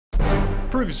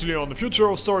Previously on the Future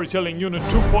of Storytelling Unit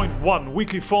 2.1,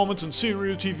 weekly formats on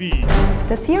serial TV.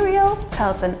 The serial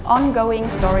tells an ongoing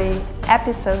story,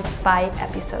 episode by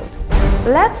episode.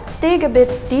 Let's dig a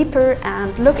bit deeper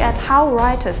and look at how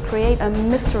writers create a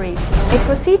mystery. A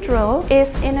procedural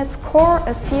is in its core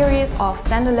a series of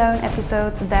standalone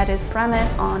episodes that is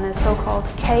premised on a so-called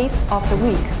case of the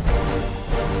week.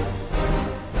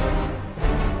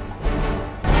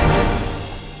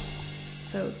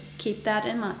 So keep that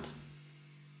in mind.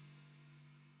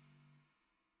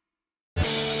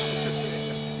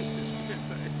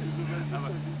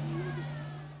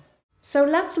 So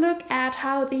let's look at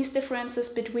how these differences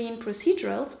between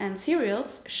procedurals and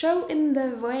serials show in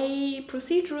the way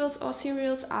procedurals or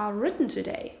serials are written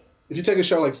today. If you take a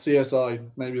show like CSI,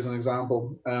 maybe as an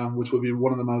example, which would be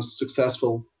one of the most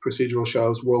successful procedural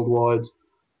shows worldwide,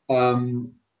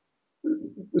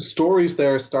 the stories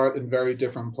there start in very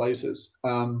different places.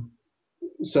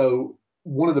 So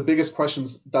one of the biggest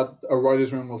questions that a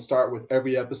writer's room will start with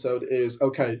every episode is,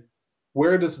 okay,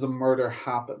 where does the murder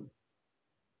happen?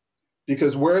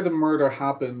 Because where the murder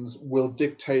happens will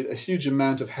dictate a huge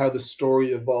amount of how the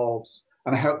story evolves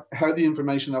and how the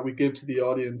information that we give to the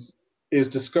audience is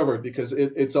discovered, because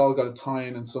it's all got to tie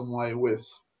in some way with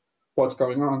what's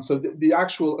going on. So the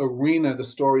actual arena the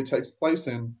story takes place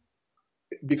in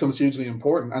becomes hugely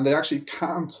important, and they actually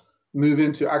can't move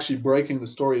into actually breaking the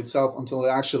story itself until they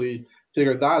actually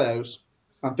figure that out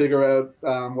and figure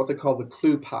out what they call the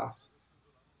clue path.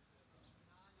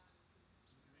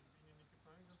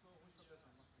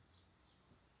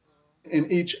 In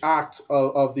each act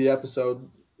of the episode,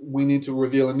 we need to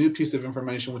reveal a new piece of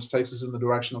information which takes us in the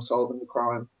direction of solving the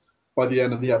crime by the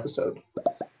end of the episode.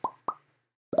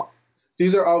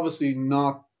 These are obviously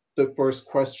not the first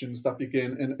questions that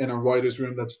begin in a writer's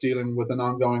room that's dealing with an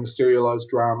ongoing serialized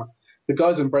drama. The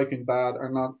guys in Breaking Bad are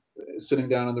not sitting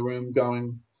down in the room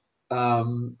going,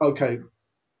 okay,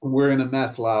 we're in a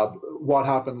meth lab. What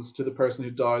happens to the person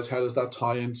who dies? How does that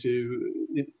tie into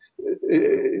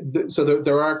it? So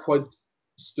there are quite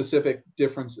specific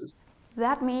differences.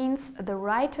 That means the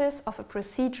writers of a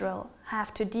procedural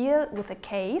have to deal with a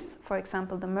case, for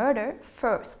example the murder,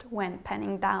 first when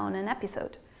penning down an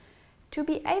episode. To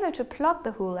be able to plot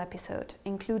the whole episode,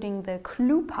 including the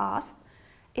clue path,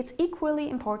 it's equally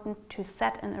important to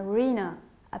set an arena,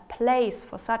 a place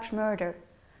for such murder.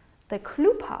 The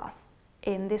clue path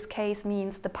in this case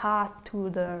means the path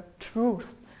to the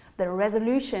truth, the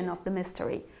resolution of the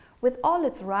mystery, with all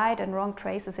its right and wrong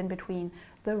traces in between,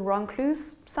 the wrong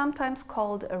clues, sometimes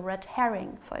called a red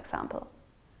herring, for example.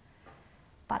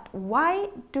 But why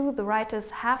do the writers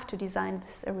have to design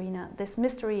this arena, this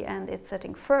mystery and its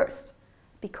setting first?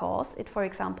 Because it, for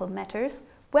example, matters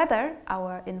whether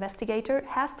our investigator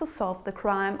has to solve the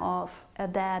crime of a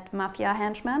dead mafia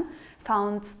henchman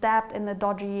found stabbed in the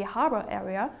dodgy harbor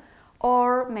area,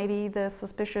 or maybe the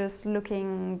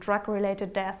suspicious-looking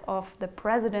drug-related death of the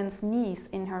president's niece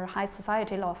in her high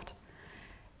society loft.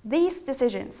 These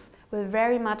decisions will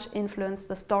very much influence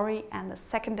the story and the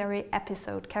secondary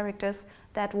episode characters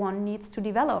that one needs to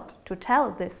develop to tell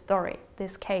this story,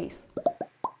 this case.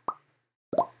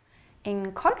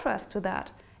 In contrast to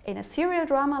that, in a serial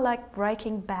drama like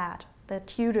Breaking Bad, The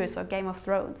Tudors or Game of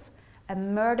Thrones, a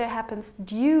murder happens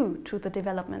due to the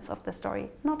developments of the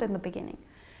story, not in the beginning.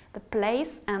 The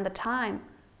place and the time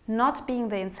not being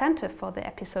the incentive for the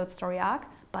episode story arc,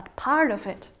 but part of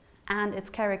it and its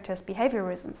characters'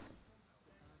 behaviorisms.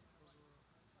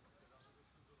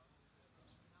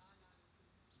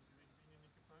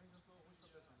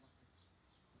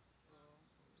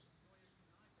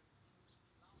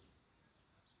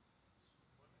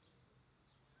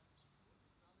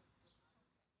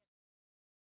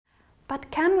 But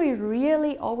can we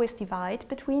really always divide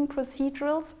between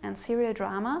procedurals and serial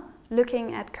drama,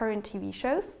 looking at current TV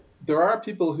shows? There are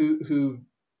people who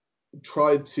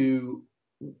tried to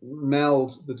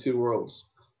meld the two worlds,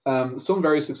 some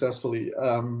very successfully.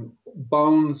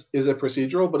 Bones is a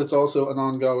procedural, but it's also an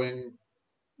ongoing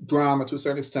drama to a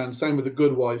certain extent. Same with The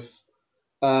Good Wife.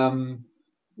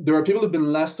 There are people who've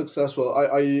been less successful.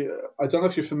 I don't know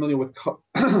if you're familiar with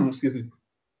excuse me,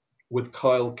 with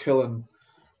Kyle Killen,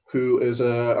 who is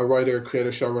a writer,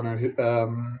 creator, showrunner.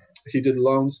 He did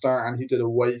Lone Star and he did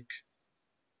Awake.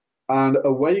 And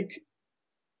Awake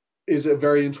is a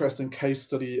very interesting case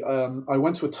study. I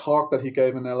went to a talk that he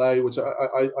gave in LA, which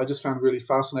I just found really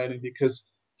fascinating, because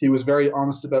he was very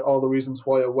honest about all the reasons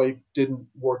why Awake didn't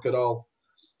work at all.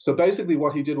 So basically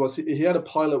what he did was he had a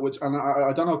pilot, which, and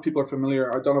I don't know if people are familiar,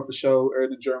 I don't know if the show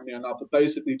aired in Germany or not, but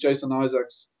basically Jason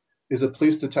Isaacs is a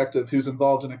police detective who's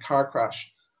involved in a car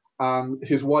crash. And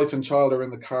his wife and child are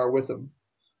in the car with him.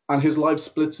 And his life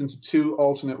splits into two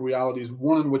alternate realities,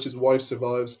 one in which his wife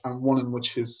survives and one in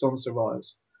which his son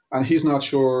survives. And he's not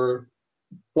sure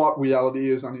what reality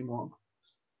is anymore.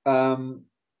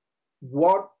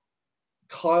 What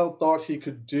Kyle thought he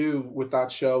could do with that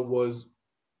show was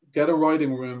get a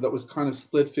writing room that was kind of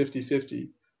split 50-50.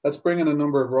 Let's bring in a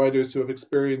number of writers who have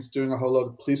experience doing a whole lot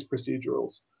of police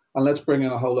procedurals, and let's bring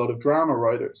in a whole lot of drama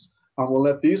writers. And we'll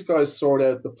let these guys sort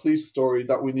out the police story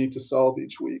that we need to solve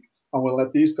each week. And we'll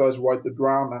let these guys write the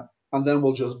drama, and then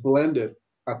we'll just blend it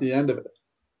at the end of it.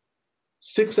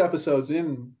 6 episodes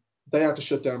in, they had to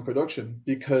shut down production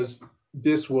because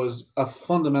this was a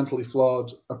fundamentally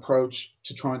flawed approach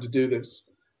to trying to do this.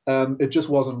 It just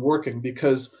wasn't working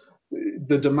because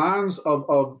the demands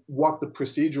of what the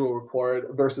procedural required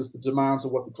versus the demands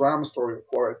of what the drama story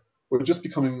required were just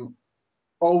becoming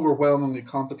overwhelmingly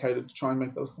complicated to try and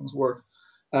make those things work.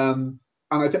 And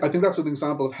I think that's an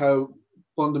example of how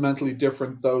fundamentally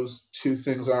different those two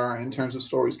things are in terms of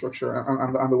story structure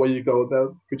and the way you go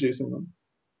about producing them.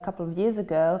 A couple of years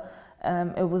ago,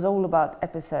 it was all about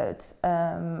episodes,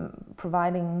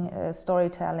 providing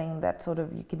storytelling that sort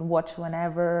of you can watch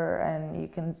whenever and you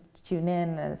can tune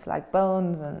in, and it's like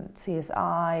Bones and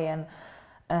CSI,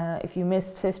 and if you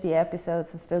missed 50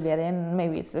 episodes, you still get in.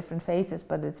 Maybe it's different faces,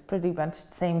 but it's pretty much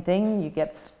the same thing. You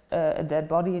get a dead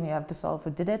body and you have to solve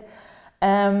who did it.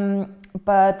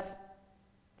 But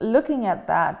looking at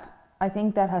that, I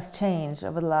think that has changed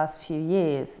over the last few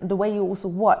years. The way you also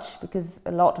watch, because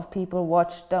a lot of people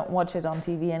don't watch it on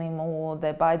TV anymore.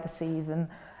 They buy the season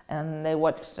and they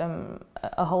watch them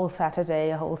a whole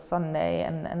Saturday, a whole Sunday,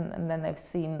 and then they've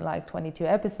seen like 22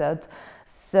 episodes.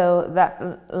 So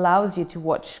that allows you to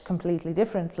watch completely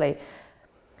differently.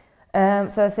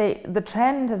 So I say the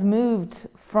trend has moved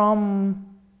from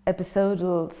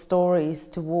episodal stories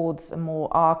towards a more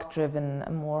arc-driven,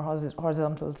 a more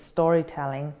horizontal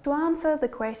storytelling. To answer the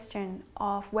question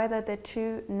of whether the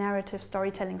two narrative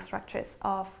storytelling structures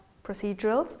of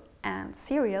procedurals and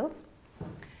serials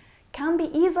can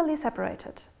be easily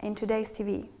separated in today's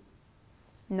TV,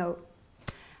 no.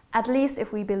 At least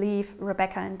if we believe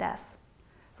Rebecca and Des.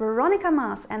 Veronica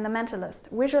Mars and The Mentalist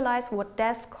visualize what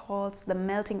Des calls the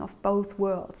melting of both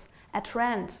worlds, a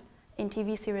trend in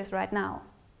TV series right now.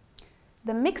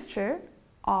 The mixture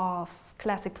of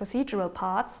classic procedural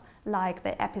parts, like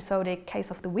the episodic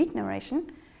Case of the Week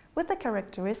narration, with the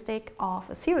characteristic of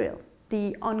a serial.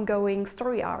 The ongoing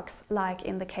story arcs, like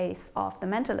in the case of The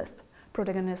Mentalist,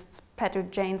 protagonist's Patrick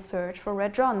Jane's search for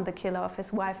Red John, the killer of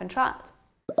his wife and child.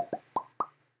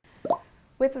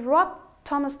 With Rob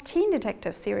Thomas' teen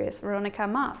detective series, Veronica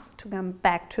Mars, to come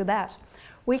back to that,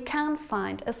 we can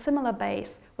find a similar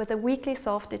base with the weekly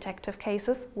solved detective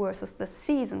cases versus the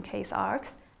season case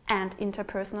arcs and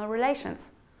interpersonal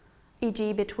relations,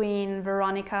 e.g. between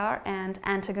Veronica and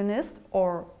antagonist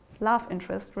or love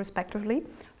interest, respectively,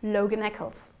 Logan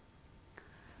Eccles.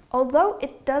 Although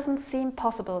it doesn't seem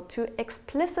possible to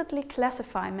explicitly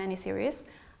classify miniseries,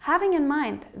 having in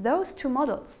mind those two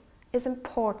models is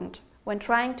important when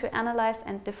trying to analyze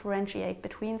and differentiate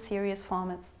between series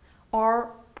formats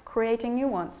or creating new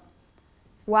ones.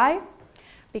 Why?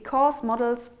 Because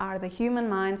models are the human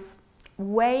mind's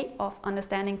way of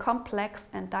understanding complex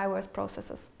and diverse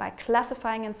processes by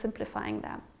classifying and simplifying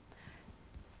them.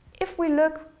 If we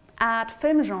look at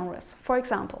film genres, for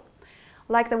example,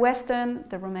 like the Western,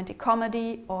 the romantic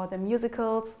comedy or the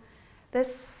musicals, the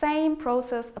same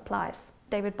process applies.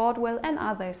 David Bordwell and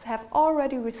others have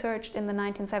already researched in the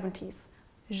 1970s.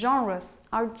 Genres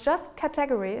are just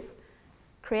categories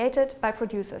created by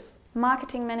producers,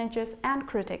 marketing managers and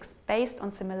critics based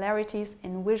on similarities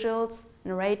in visuals,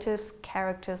 narratives,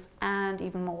 characters and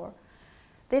even more.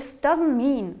 This doesn't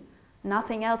mean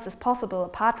nothing else is possible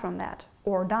apart from that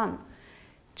or done,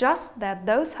 just that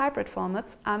those hybrid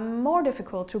formats are more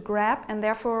difficult to grab and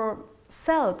therefore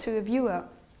sell to a viewer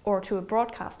or to a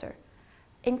broadcaster.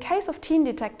 In case of teen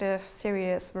detective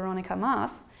series Veronica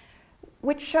Mars,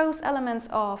 which shows elements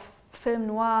of film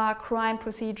noir, crime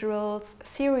procedurals,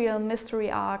 serial mystery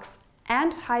arcs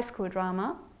and high school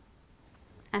drama,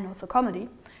 and also comedy,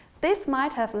 this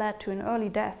might have led to an early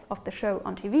death of the show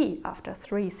on TV after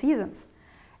 3 seasons.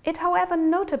 It, however,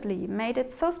 notably made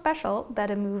it so special that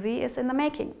a movie is in the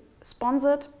making,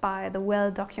 sponsored by the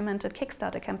well-documented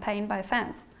Kickstarter campaign by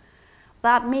fans.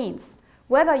 That means,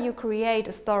 whether you create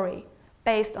a story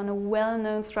based on a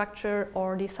well-known structure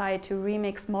or decide to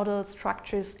remix models,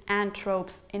 structures and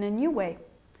tropes in a new way,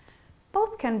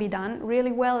 both can be done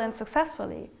really well and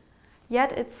successfully.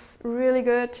 Yet it's really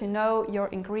good to know your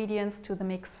ingredients to the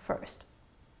mix first.